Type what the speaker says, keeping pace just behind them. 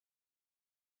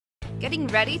Getting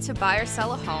ready to buy or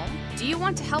sell a home? Do you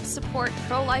want to help support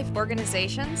pro-life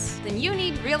organizations? Then you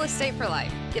need Real Estate for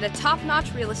Life. Get a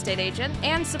top-notch real estate agent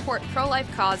and support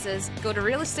pro-life causes. Go to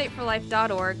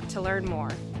realestateforlife.org to learn more.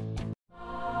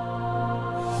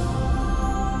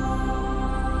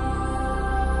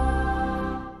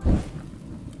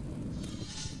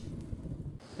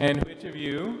 And which of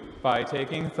you, by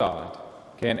taking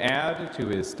thought, can add to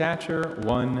his stature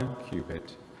 1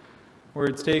 cubit?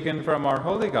 Words taken from our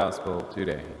Holy Gospel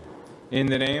today. In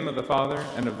the name of the Father,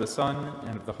 and of the Son,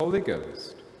 and of the Holy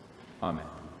Ghost. Amen.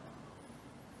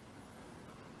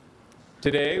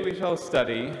 Today we shall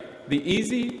study the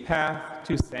easy path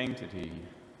to sanctity,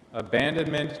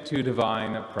 abandonment to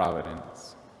divine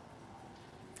providence.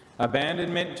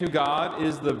 Abandonment to God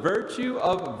is the virtue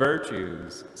of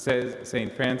virtues, says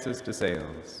St. Francis de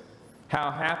Sales.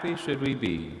 How happy should we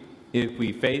be if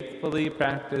we faithfully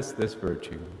practice this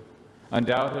virtue?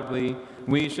 Undoubtedly,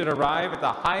 we should arrive at the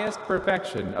highest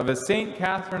perfection of a St.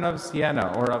 Catherine of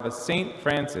Siena or of a St.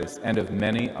 Francis and of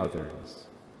many others.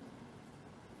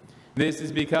 This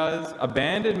is because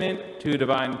abandonment to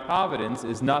divine providence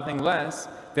is nothing less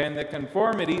than the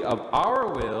conformity of our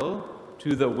will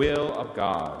to the will of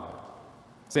God.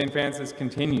 St. Francis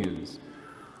continues,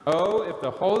 "Oh, if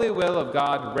the holy will of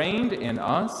God reigned in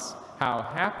us, how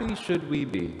happy should we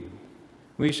be!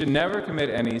 We should never commit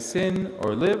any sin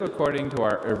or live according to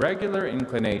our irregular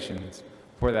inclinations,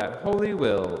 for that holy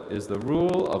will is the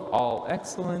rule of all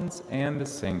excellence and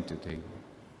sanctity."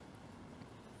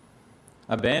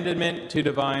 Abandonment to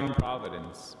divine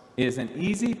providence is an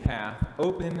easy path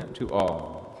open to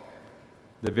all,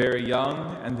 the very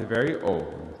young and the very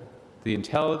old, the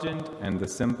intelligent and the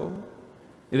simple.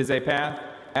 It is a path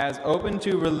as open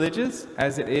to religious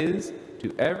as it is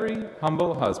to every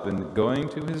humble husband going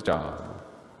to his job,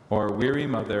 or weary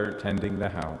mother tending the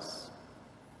house.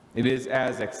 It is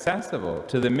as accessible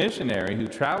to the missionary who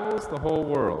travels the whole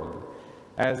world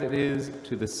as it is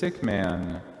to the sick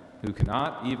man who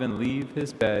cannot even leave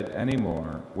his bed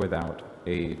anymore without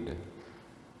aid.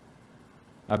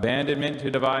 Abandonment to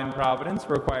divine providence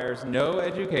requires no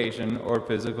education or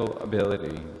physical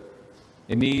ability.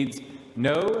 It needs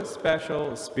no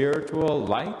special spiritual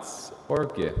lights or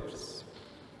gifts.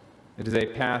 It is a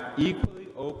path equally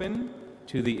open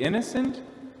to the innocent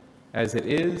as it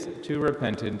is to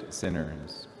repentant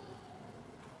sinners.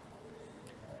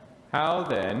 How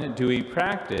then do we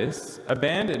practice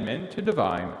abandonment to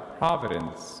divine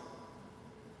providence?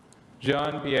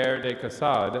 Jean-Pierre de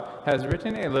Caussade has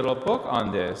written a little book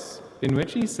on this, in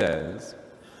which he says,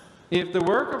 "If the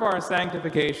work of our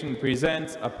sanctification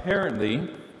presents apparently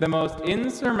the most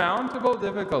insurmountable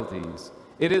difficulties,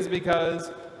 it is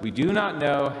because we do not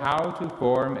know how to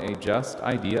form a just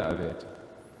idea of it.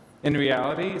 In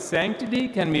reality, sanctity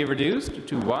can be reduced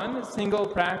to one single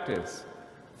practice: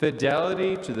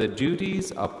 fidelity to the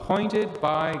duties appointed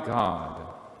by God.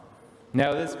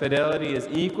 Now this fidelity is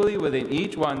equally within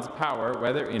each one's power,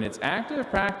 whether in its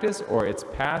active practice or its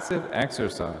passive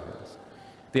exercise.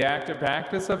 The active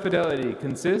practice of fidelity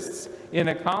consists in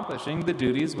accomplishing the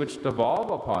duties which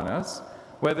devolve upon us,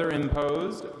 whether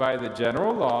imposed by the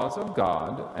general laws of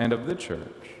God and of the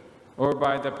Church, or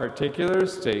by the particular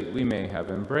state we may have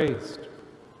embraced.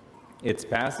 Its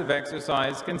passive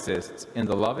exercise consists in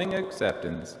the loving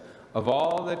acceptance of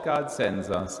all that God sends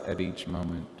us at each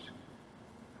moment."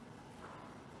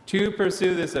 To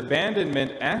pursue this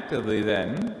abandonment actively,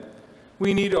 then,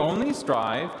 we need only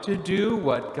strive to do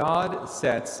what God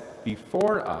sets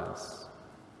before us,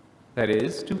 that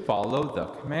is, to follow the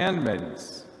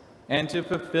commandments, and to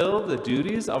fulfill the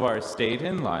duties of our state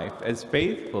in life as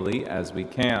faithfully as we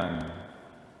can.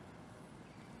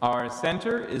 Our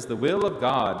center is the will of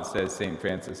God, says St.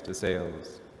 Francis de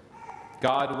Sales.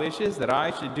 God wishes that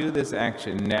I should do this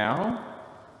action now.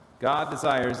 God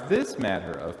desires this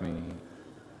matter of me.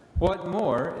 What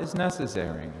more is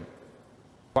necessary?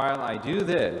 While I do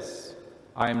this,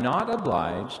 I am not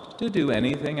obliged to do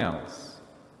anything else.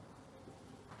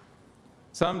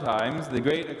 Sometimes the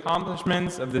great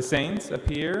accomplishments of the saints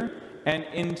appear an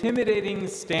intimidating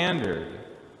standard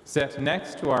set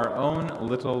next to our own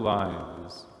little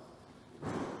lives.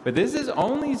 But this is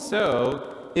only so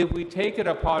if we take it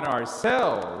upon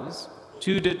ourselves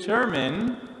to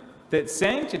determine that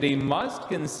sanctity must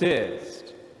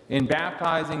consist in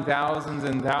baptizing thousands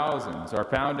and thousands or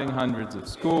founding hundreds of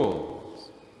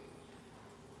schools.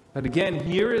 But again,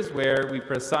 here is where we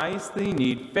precisely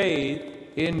need faith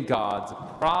in God's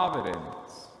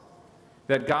providence.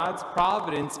 That God's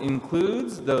providence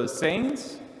includes those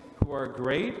saints who are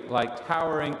great like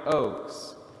towering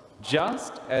oaks,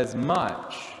 just as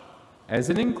much as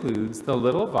it includes the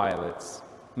little violets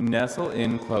who nestle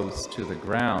in close to the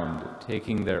ground,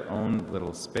 taking their own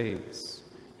little space,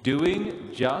 doing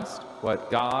just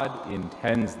what God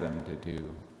intends them to do.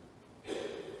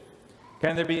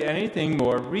 Can there be anything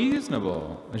more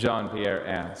reasonable? Jean-Pierre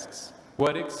asks.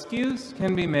 What excuse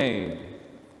can be made?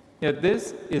 Yet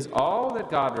this is all that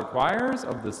God requires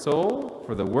of the soul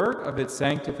for the work of its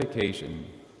sanctification.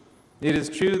 It is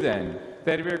true, then,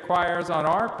 that He requires on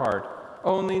our part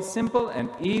only simple and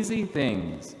easy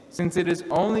things, since it is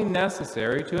only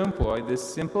necessary to employ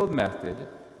this simple method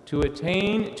to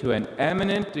attain to an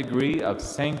eminent degree of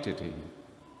sanctity.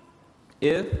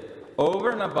 If, over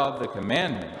and above the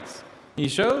commandments, He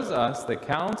shows us the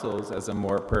counsels as a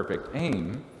more perfect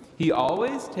aim, He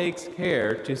always takes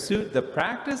care to suit the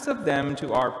practice of them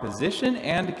to our position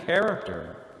and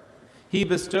character. He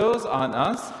bestows on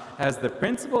us, as the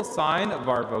principal sign of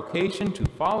our vocation to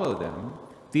follow them,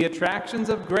 the attractions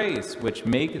of grace which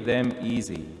make them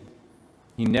easy.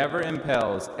 He never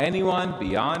impels anyone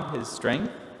beyond his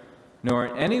strength, nor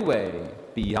in any way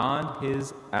beyond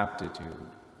his aptitude.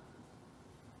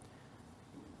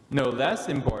 No less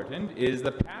important is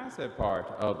the passive part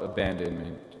of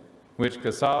abandonment, which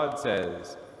Caussade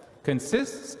says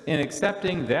consists in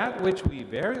accepting that which we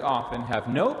very often have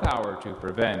no power to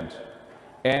prevent,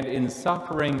 and in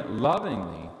suffering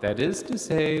lovingly, that is to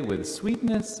say, with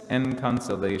sweetness and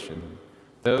consolation,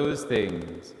 those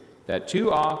things that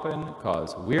too often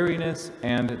cause weariness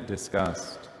and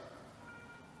disgust.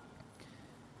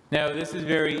 Now, this is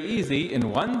very easy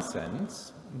in one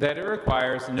sense, that it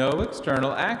requires no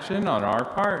external action on our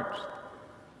part.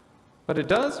 But it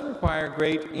does require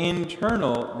great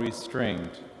internal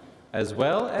restraint, as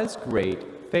well as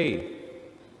great faith.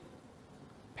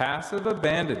 Passive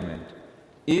abandonment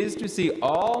is to see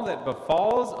all that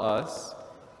befalls us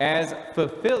as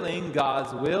fulfilling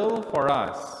God's will for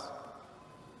us.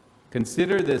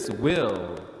 Consider this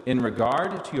will in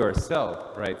regard to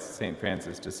yourself, writes St.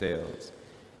 Francis de Sales.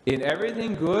 In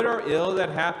everything good or ill that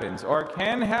happens or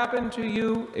can happen to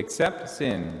you except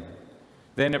sin,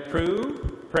 then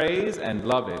approve, praise, and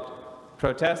love it,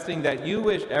 protesting that you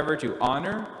wish ever to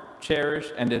honor,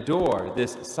 cherish, and adore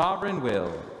this sovereign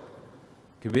will,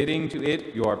 committing to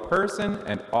it your person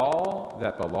and all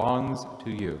that belongs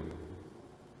to you.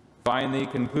 Finally,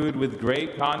 conclude with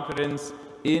great confidence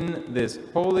in this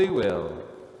holy will,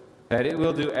 that it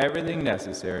will do everything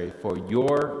necessary for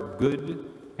your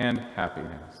good and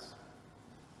happiness.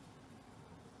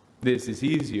 This is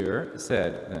easier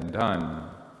said than done.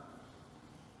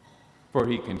 For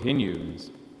he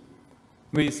continues,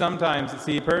 we sometimes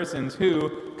see persons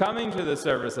who, coming to the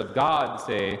service of God,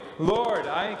 say, Lord,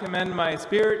 I commend my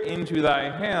spirit into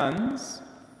thy hands,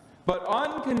 but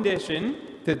on condition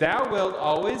that thou wilt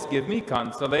always give me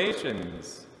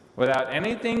consolations, without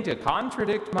anything to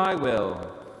contradict my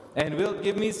will, and wilt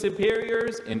give me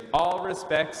superiors in all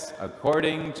respects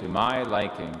according to my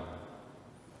liking.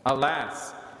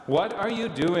 Alas, what are you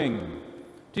doing?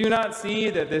 Do you not see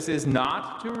that this is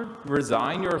not to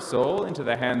resign your soul into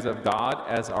the hands of God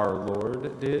as our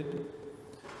Lord did?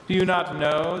 Do you not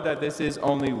know that this is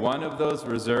only one of those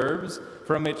reserves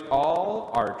from which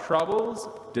all our troubles,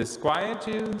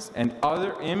 disquietudes, and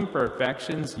other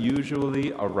imperfections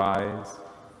usually arise?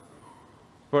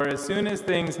 For as soon as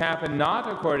things happen not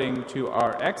according to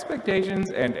our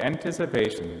expectations and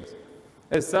anticipations,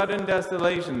 a sudden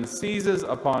desolation seizes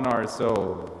upon our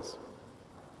souls.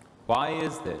 Why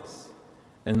is this?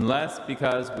 Unless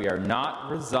because we are not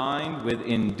resigned with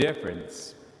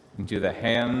indifference into the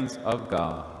hands of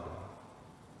God.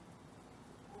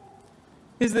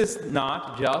 Is this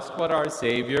not just what our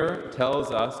Savior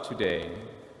tells us today?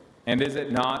 And is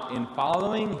it not in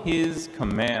following his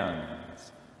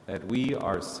commands that we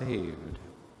are saved?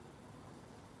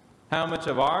 How much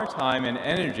of our time and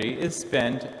energy is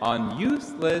spent on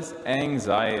useless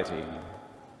anxiety?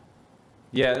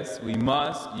 Yes, we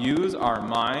must use our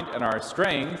mind and our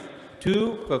strength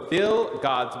to fulfill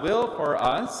God's will for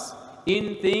us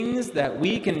in things that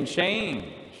we can change,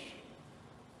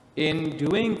 in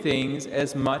doing things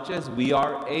as much as we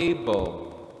are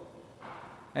able.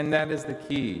 And that is the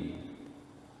key.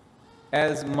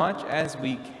 As much as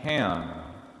we can.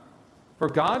 For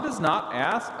God does not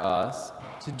ask us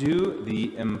to do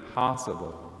the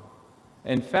impossible.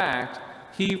 In fact,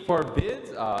 he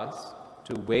forbids us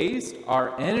to waste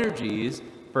our energies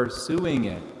pursuing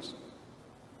it.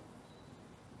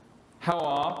 How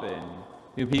often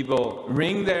do people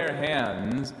wring their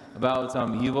hands about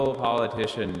some evil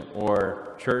politician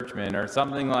or churchman or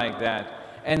something like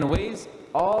that and waste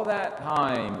all that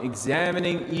time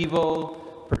examining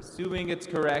evil, pursuing its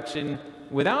correction,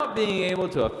 without being able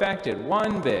to affect it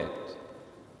one bit?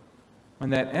 when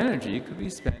that energy could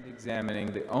be spent examining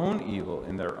their own evil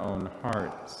in their own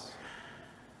hearts.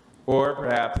 Or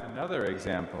perhaps another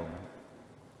example,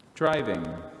 driving.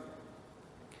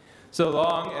 So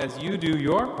long as you do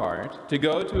your part to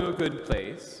go to a good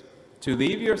place, to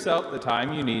leave yourself the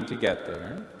time you need to get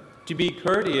there, to be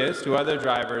courteous to other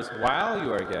drivers while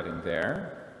you are getting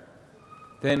there,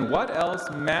 then what else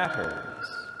matters?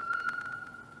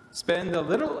 Spend the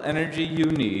little energy you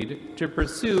need to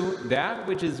pursue that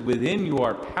which is within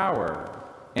your power,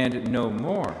 and no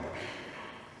more.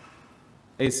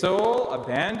 A soul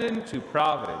abandoned to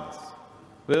Providence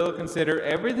will consider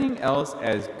everything else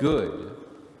as good,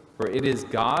 for it is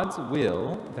God's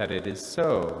will that it is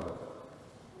so.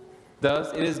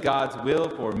 Thus, it is God's will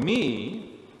for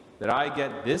me that I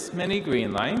get this many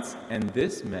green lights and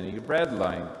this many red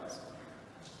lights.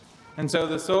 And so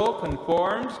the soul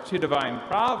conformed to divine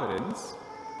providence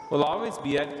will always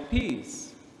be at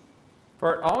peace,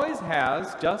 for it always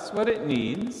has just what it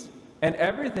needs and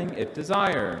everything it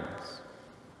desires.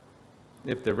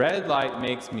 If the red light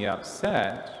makes me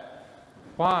upset,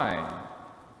 why?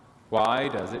 Why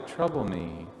does it trouble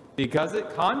me? Because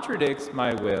it contradicts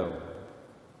my will.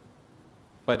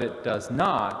 But it does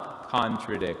not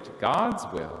contradict God's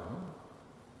will.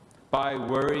 By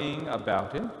worrying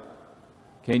about it,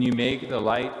 can you make the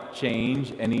light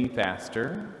change any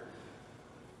faster?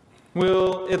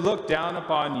 Will it look down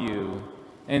upon you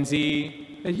and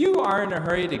see that you are in a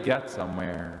hurry to get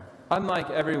somewhere, unlike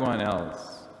everyone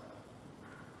else,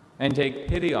 and take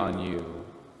pity on you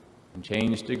and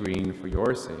change to green for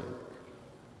your sake?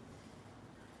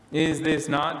 Is this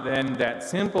not then that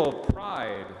simple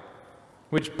pride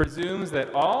which presumes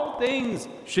that all things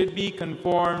should be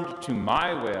conformed to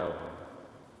my will,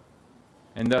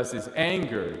 and thus is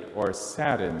angered or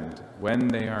saddened when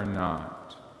they are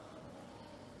not?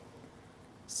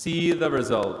 See the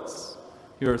results.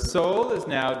 Your soul is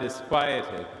now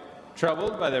disquieted,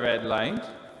 troubled by the red light.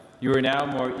 You are now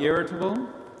more irritable,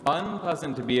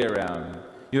 unpleasant to be around.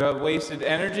 You have wasted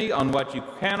energy on what you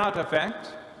cannot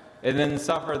affect, and then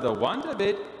suffer the want of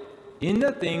it in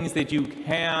the things that you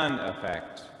can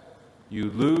affect. You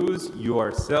lose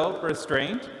your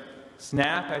self-restraint,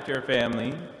 snap at your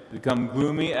family, become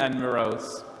gloomy and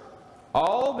morose,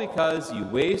 all because you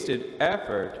wasted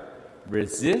effort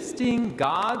resisting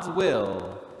God's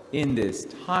will in this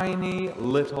tiny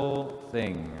little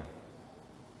thing.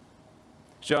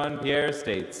 Jean-Pierre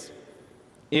states,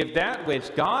 if that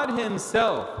which God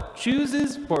himself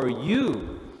chooses for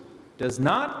you does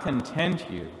not content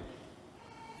you,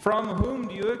 from whom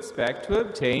do you expect to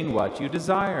obtain what you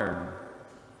desire?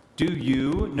 Do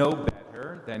you know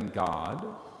better than God?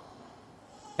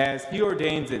 As he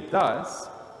ordains it thus,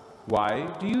 why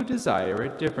do you desire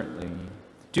it differently?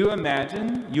 Do you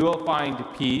imagine you will find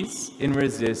peace in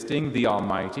resisting the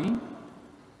Almighty?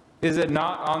 Is it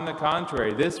not, on the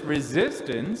contrary, this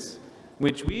resistance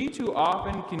which we too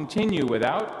often continue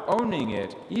without owning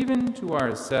it, even to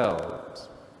ourselves,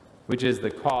 which is the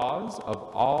cause of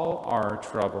all our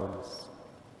troubles?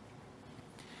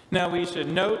 Now we should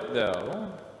note,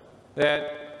 though,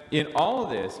 that in all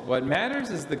this, what matters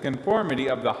is the conformity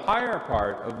of the higher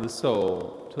part of the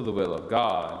soul to the will of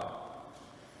God.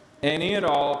 Any and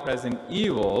all present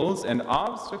evils and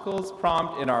obstacles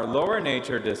prompt in our lower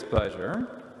nature displeasure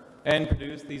and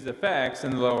produce these effects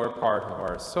in the lower part of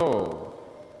our soul.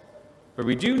 For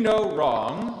we do no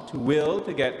wrong to will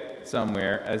to get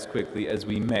somewhere as quickly as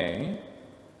we may,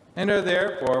 and are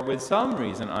therefore with some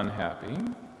reason unhappy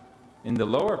in the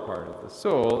lower part of the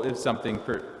soul if something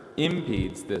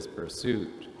impedes this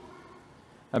pursuit.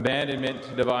 Abandonment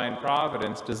to divine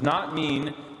providence does not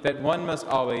mean that one must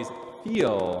always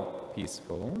feel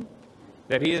peaceful,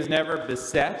 that he is never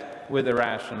beset with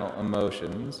irrational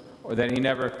emotions, or that he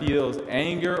never feels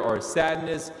anger or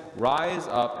sadness rise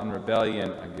up in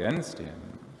rebellion against him.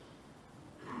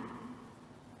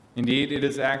 Indeed, it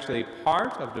is actually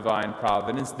part of divine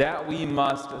providence that we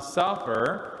must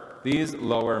suffer these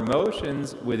lower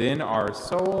emotions within our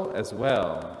soul as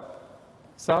well.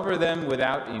 Suffer them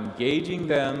without engaging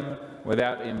them,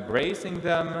 without embracing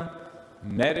them,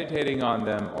 meditating on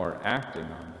them, or acting on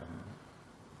them.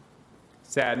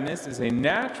 Sadness is a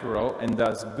natural and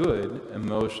thus good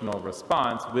emotional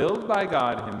response willed by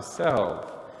God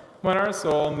himself when our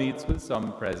soul meets with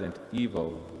some present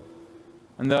evil.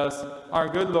 And thus, our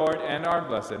good Lord and our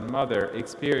Blessed Mother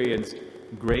experienced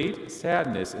great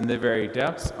sadness in the very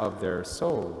depths of their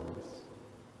souls.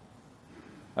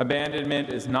 Abandonment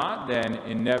is not then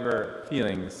in never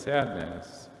feeling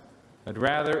sadness, but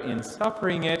rather in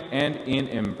suffering it and in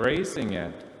embracing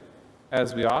it,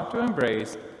 as we ought to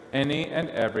embrace any and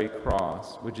every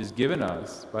cross which is given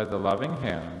us by the loving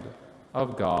hand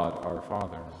of God our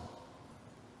Father.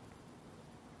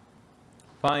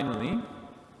 Finally,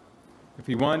 if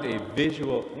we want a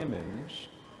visual image,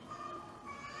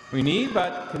 we need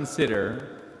but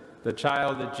consider the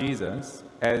child Jesus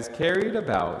as carried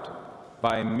about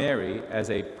by Mary as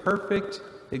a perfect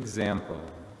example.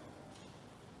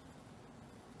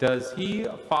 Does he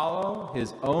follow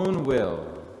his own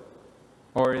will,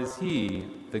 or is he,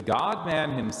 the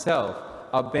God-man himself,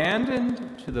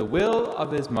 abandoned to the will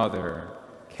of his mother,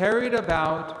 carried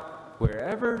about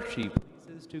wherever she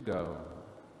pleases to go?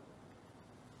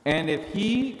 And if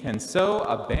he can so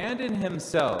abandon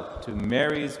himself to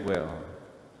Mary's will,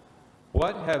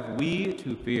 what have we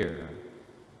to fear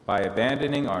by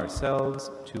abandoning ourselves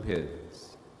to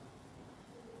his?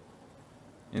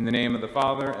 In the name of the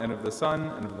Father, and of the Son,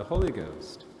 and of the Holy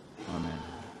Ghost. Amen.